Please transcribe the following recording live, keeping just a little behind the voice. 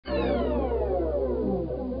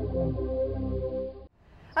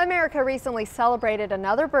America recently celebrated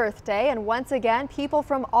another birthday, and once again, people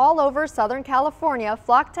from all over Southern California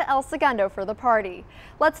flocked to El Segundo for the party.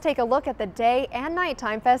 Let's take a look at the day and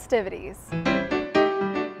nighttime festivities.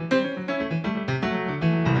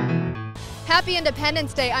 Happy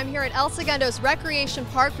Independence Day. I'm here at El Segundo's Recreation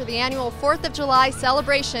Park for the annual 4th of July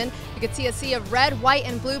celebration. You can see a sea of red, white,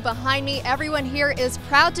 and blue behind me. Everyone here is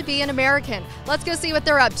proud to be an American. Let's go see what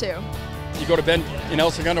they're up to. You go to bed in El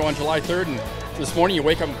Segundo on July 3rd, and this morning you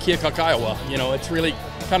wake up in Keokuk, Iowa. You know, it's really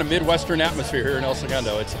kind of Midwestern atmosphere here in El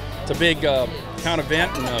Segundo. It's a big town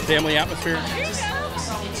event and family atmosphere.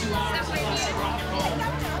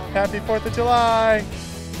 Happy 4th of July!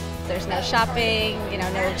 There's no shopping,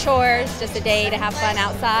 no chores, just a day to have fun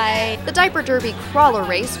outside. The Diaper Derby crawler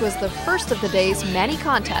race was the first of the day's many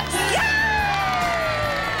contests.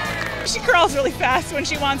 She crawls really fast when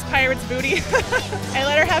she wants pirate's booty. I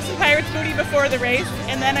let her have some pirate's booty before the race,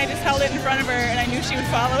 and then I just held it in front of her, and I knew she would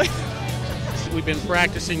follow it. We've been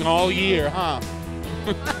practicing all year, huh?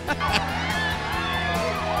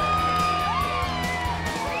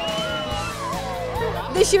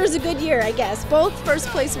 This year's a good year, I guess. Both first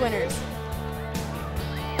place winners.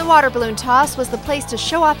 The water balloon toss was the place to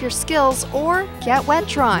show off your skills or get wet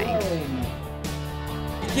trying.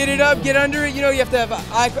 Get it up, get under it. You have to have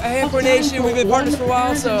hand coordination. We've been partners for a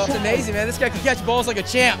while, so it's amazing, man. This guy can catch balls like a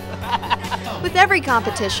champ. With every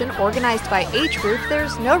competition organized by age group,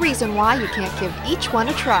 there's no reason why you can't give each one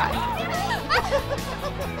a try.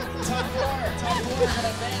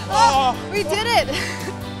 Oh, we did it!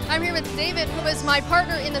 I'm here with David, who is my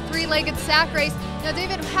partner in the three-legged sack race. Now,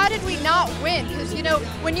 David, how did we not win? Because,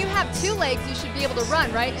 when you have two legs, you should be able to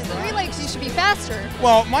run, right? And three legs, you should be faster.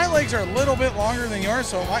 Well, my legs are a little bit longer than yours,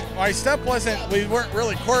 so my step we weren't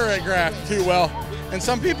really choreographed too well. And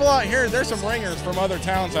some people out here, there's some ringers from other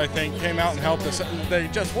towns, I think, came out and helped us. They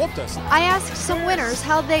just whooped us. I asked some winners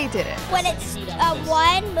how they did it. When it's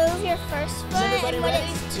one, move your first foot, and when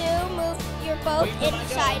it's two, move your both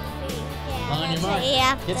inside feet. On your mark,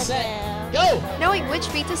 get set, go! Knowing which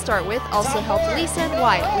feet to start with also helped Lisa and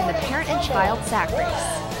Wyatt win the parent and child sack race.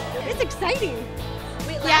 It's exciting.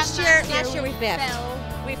 Last year we missed.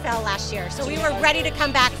 We fell last year, so we were ready to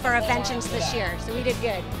come back for a vengeance this year, so we did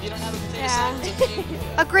good.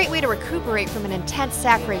 A great way to recuperate from an intense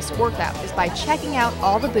sack race workout is by checking out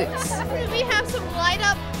all the booths. We have some light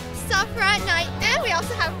up stuff for at night, and we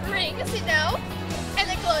also have rings, and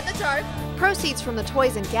they glow in the dark. Proceeds from the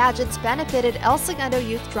toys and gadgets benefited El Segundo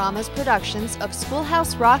Youth Drama's productions of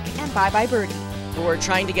Schoolhouse Rock and Bye Bye Birdie. We're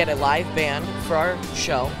trying to get a live band for our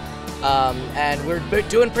show, and we're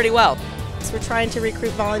doing pretty well. So we're trying to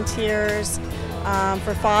recruit volunteers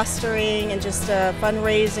for fostering and just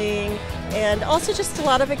fundraising, and also just a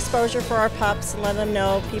lot of exposure for our pups and let them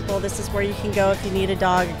know, people, this is where you can go if you need a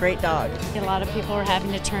dog, a great dog. A lot of people are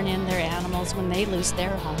having to turn in their animals when they lose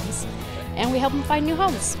their homes, and we help them find new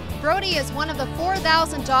homes. Brody is one of the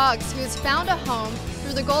 4,000 dogs who has found a home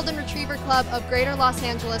through the Golden Retriever Club of Greater Los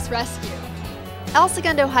Angeles Rescue. El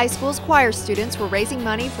Segundo High School's choir students were raising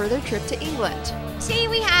money for their trip to England. Today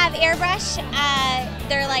we have airbrush.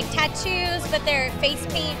 They're like tattoos, but they're face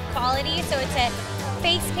paint quality, so it's a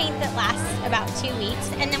face paint that lasts about 2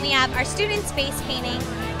 weeks. And then we have our students face painting,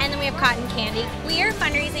 and then we have cotton candy. We are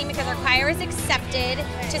fundraising because our choir was accepted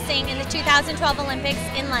to sing in the 2012 Olympics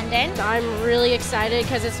in London. I'm really excited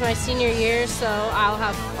because it's my senior year, so I'll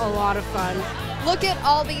have a lot of fun. Look at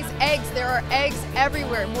all these eggs. There are eggs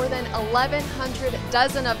everywhere, more than 1,100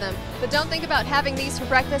 dozen of them. But don't think about having these for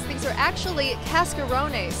breakfast. These are actually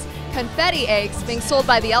cascarones, confetti eggs being sold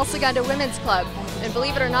by the El Segundo Women's Club. And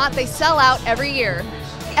believe it or not, they sell out every year.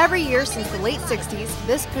 Every year since the late 60s,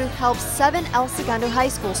 this booth helps 7 El Segundo high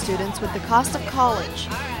school students with the cost of college.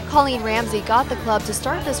 Colleen Ramsey got the club to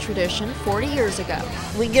start this tradition 40 years ago.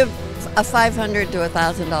 We give a $500 to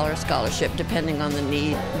 $1,000 scholarship depending on the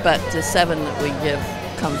need, but the 7 that we give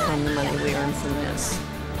come from the money we earn from this.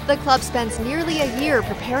 The club spends nearly a year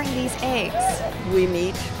preparing these eggs. We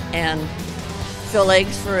meet and fill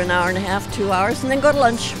eggs for an hour and a half, 2 hours, and then go to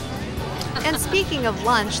lunch. And speaking of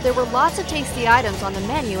lunch, there were lots of tasty items on the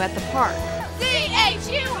menu at the park.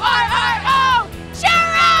 CHURRO!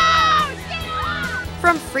 Churros!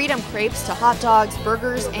 From freedom crepes to hot dogs,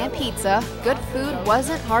 burgers, and pizza, good food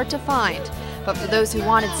wasn't hard to find. But for those who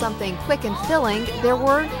wanted something quick and filling, there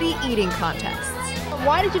were the eating contests.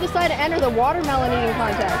 Why did you decide to enter the watermelon eating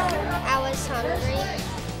contest? I was hungry.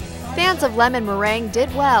 Fans of lemon meringue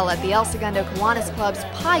did well at the El Segundo Kiwanis Club's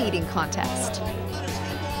pie eating contest.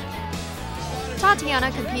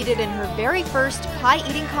 Tatiana competed in her very first pie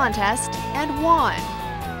eating contest and won.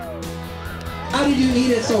 How did you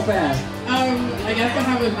eat it so fast? I guess I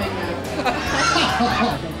have a Big Mac.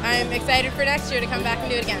 I'm excited for next year to come back and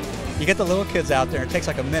do it again. You get the little kids out there, it takes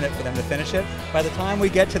like a minute for them to finish it. By the time we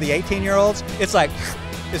get to the 18-year-olds, it's like,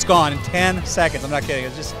 it's gone in 10 seconds. I'm not kidding.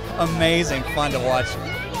 It's just amazing fun to watch.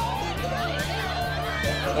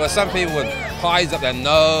 Well, some people would pies up their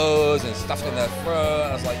nose and stuff in their throat.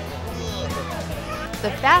 I was like, The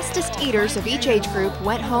fastest eaters of each age group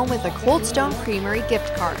went home with a Cold Stone Creamery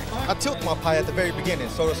gift card. I tilt my pie at the very beginning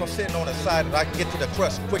so I'm sitting on the side and I can get to the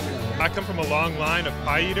crust quicker. I come from a long line of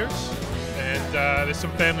pie eaters, and there's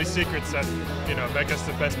some family secrets that, make us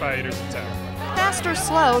the best pie eaters in town. Fast or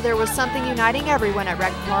slow, there was something uniting everyone at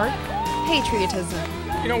Rec Park: patriotism.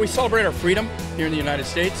 We celebrate our freedom here in the United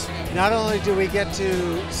States. Not only do we get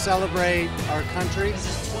to celebrate our country,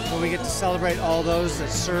 but we get to celebrate all those that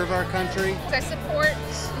serve our country. I support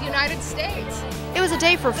the United States. It was a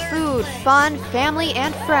day for food, fun, family,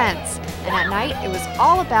 and friends. And at night, it was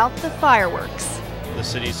all about the fireworks. The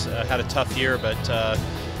city's had a tough year, but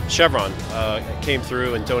Chevron came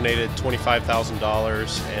through and donated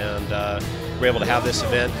 $25,000, and we're able to have this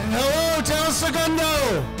event. Hello, tell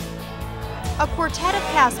Segundo! A quartet of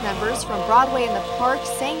cast members from Broadway in the Park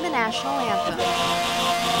sang the national anthem.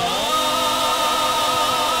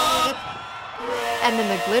 And then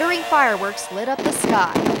the glittering fireworks lit up the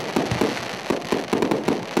sky.